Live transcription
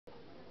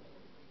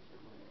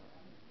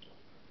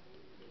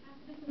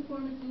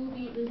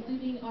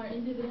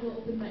individual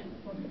open mic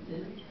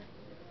performances.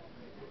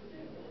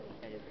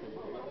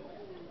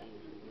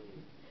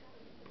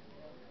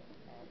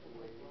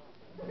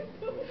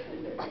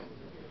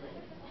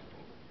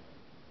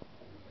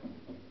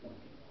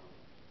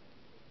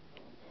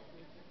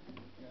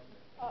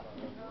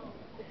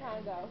 The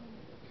Kongo.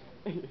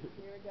 Here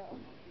we go.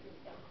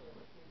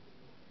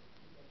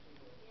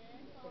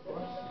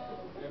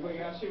 Everybody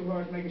got a shoe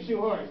horse, make a shoe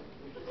horse.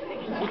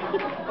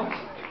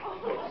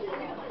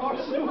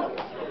 Horseshoe.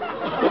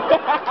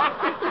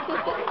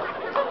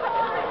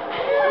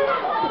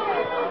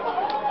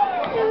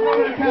 Go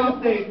to the cow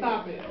stage,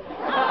 stop it.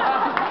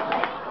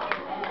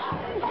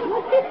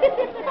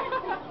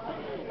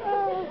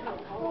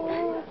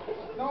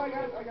 No, I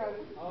got it.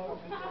 Oh.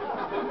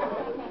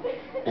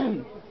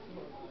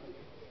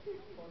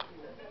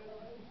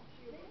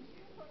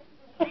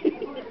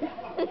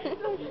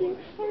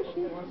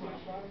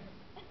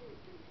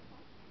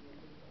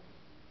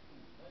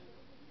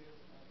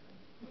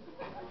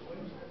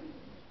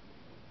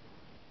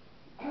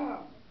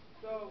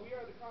 So we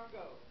are the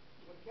Kongo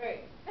with a K.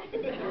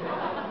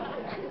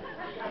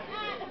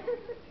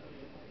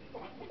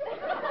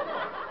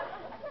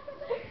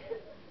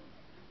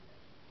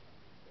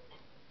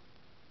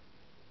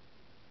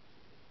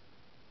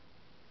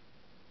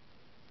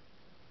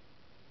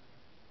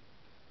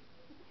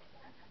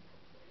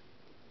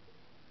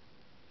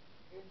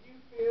 If you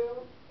feel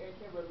and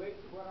can relate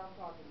to what I'm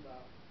talking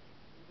about,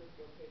 you just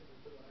go take it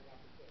to what I got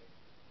to say.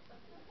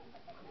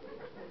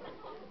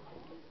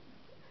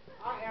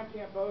 I am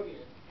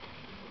Cambodian.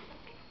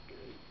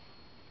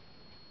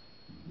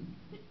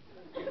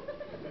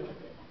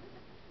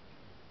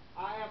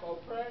 I am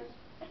oppressed.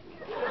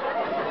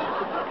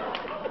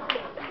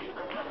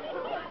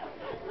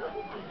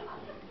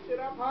 Shit,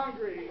 I'm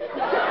hungry.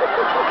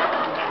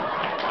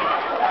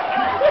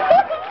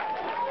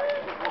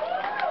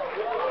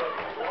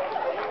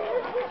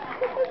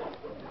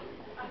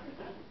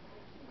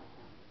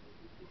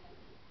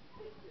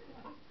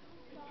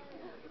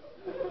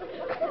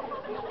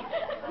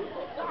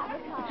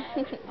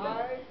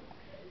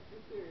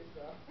 You're serious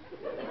though.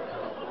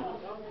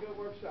 That was a good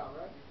workshop,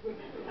 right?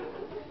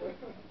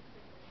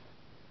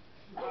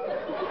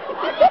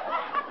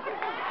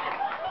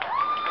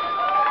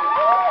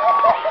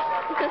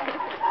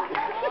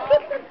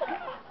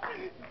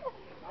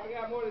 I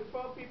got more than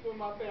 12 people in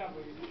my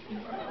family.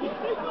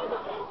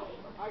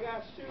 I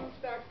got shoes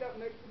stacked up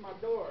next to my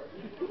door.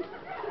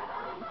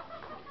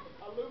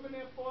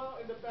 Aluminum foil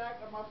in the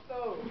back of my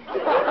stove.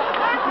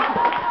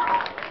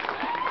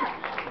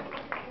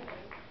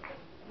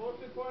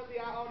 Most importantly,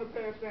 I own a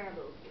pair of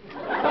sandals.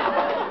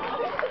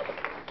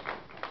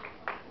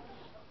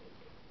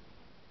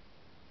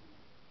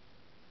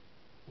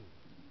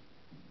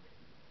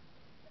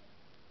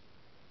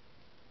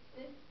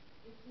 This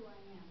is who I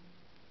am.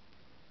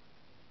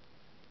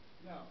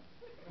 No.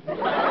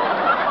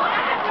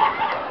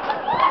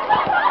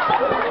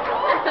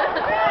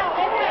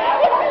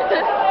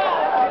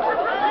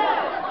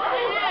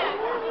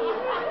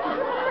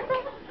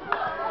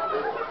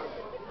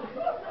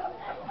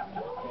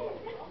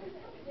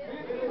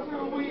 This is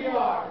who we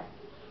are.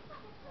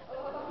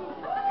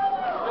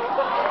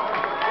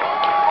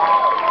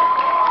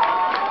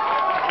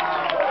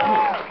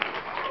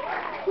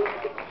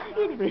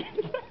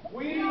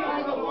 We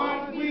are the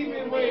ones we've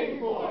been waiting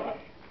for.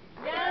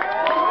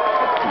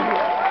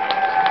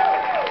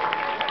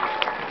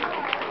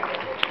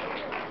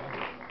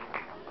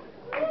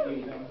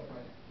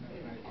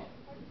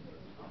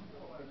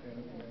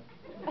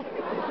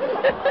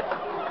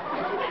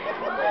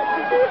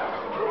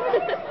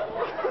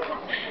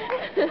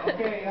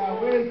 Okay,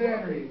 where's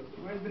Henry?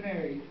 Where's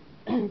Denary?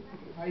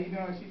 How you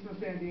doing? She's from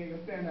San Diego.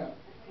 Stand up.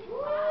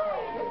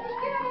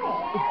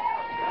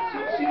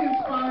 She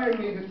inspired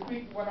me to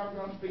speak what I'm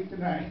going to speak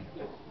tonight.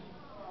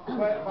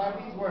 But by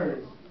these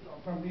words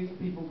from these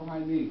people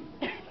behind me.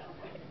 I'm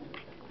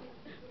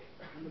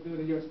going to do it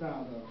in your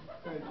style, though.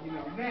 Because, you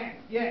know, next,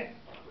 yes.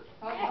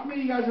 How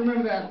many of you guys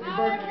remember that in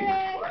Berkeley?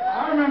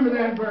 I remember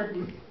that in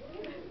Berkeley.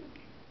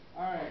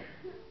 All right.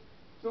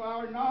 So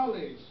our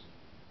knowledge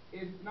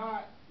is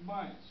not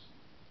much,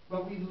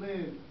 but we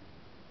live.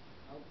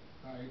 Oh,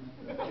 sorry.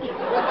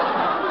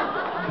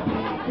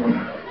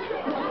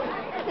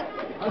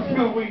 I was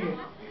going to wing it.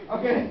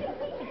 Okay.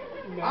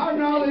 Our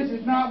knowledge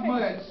is not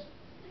much,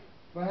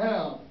 but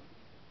hell,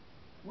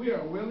 we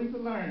are willing to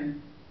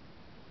learn.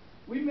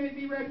 We may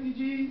be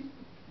refugees,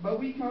 but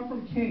we come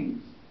from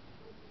kings.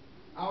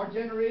 Our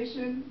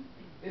generation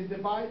is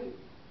divided,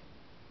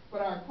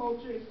 but our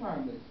culture is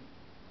timeless.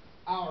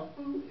 Our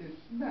food is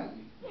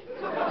smelly,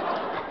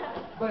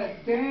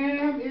 but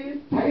damn,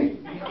 it's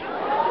tasty.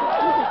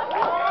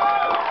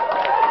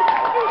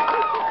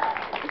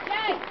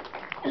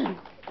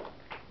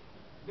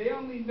 They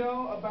only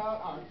know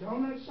about our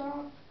donut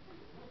shops,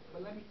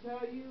 but let me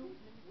tell you,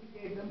 we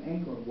gave them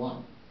Angkor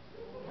Wat.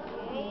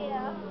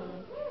 Yeah.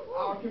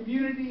 Our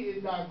community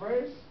is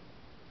diverse,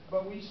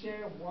 but we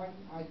share one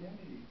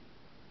identity.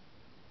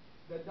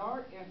 The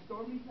dark and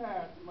stormy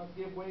past must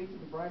give way to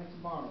the brighter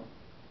tomorrow.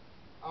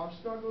 Our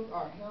struggles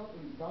are held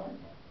in the dark,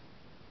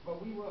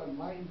 but we will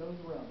enlighten those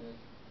around us.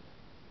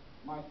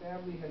 My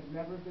family has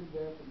never been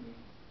there for me,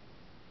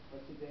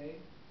 but today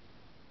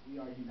we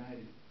are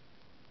united.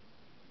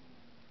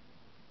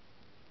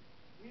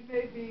 We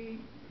may be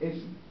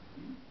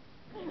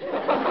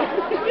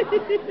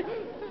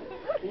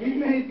we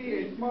may be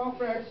a small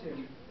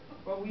fraction,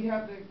 but we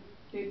have the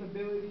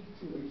capability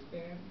to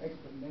expand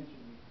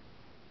exponentially.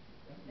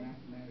 That's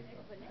mathematics.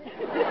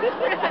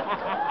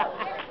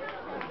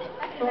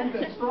 From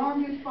the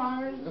strongest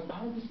fires of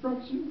our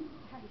destruction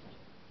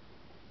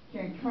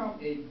can come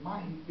a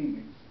mighty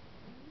phoenix.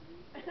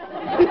 That's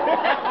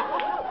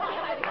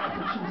a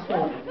true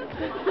story.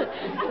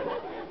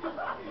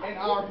 And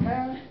our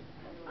past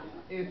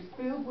is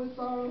filled with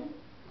sorrow,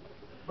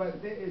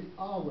 but there is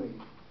always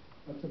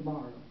a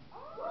tomorrow.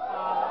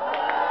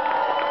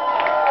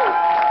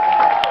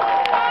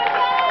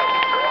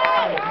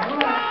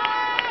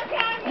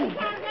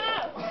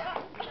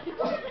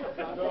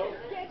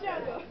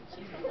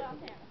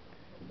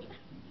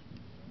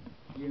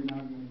 You're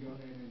not going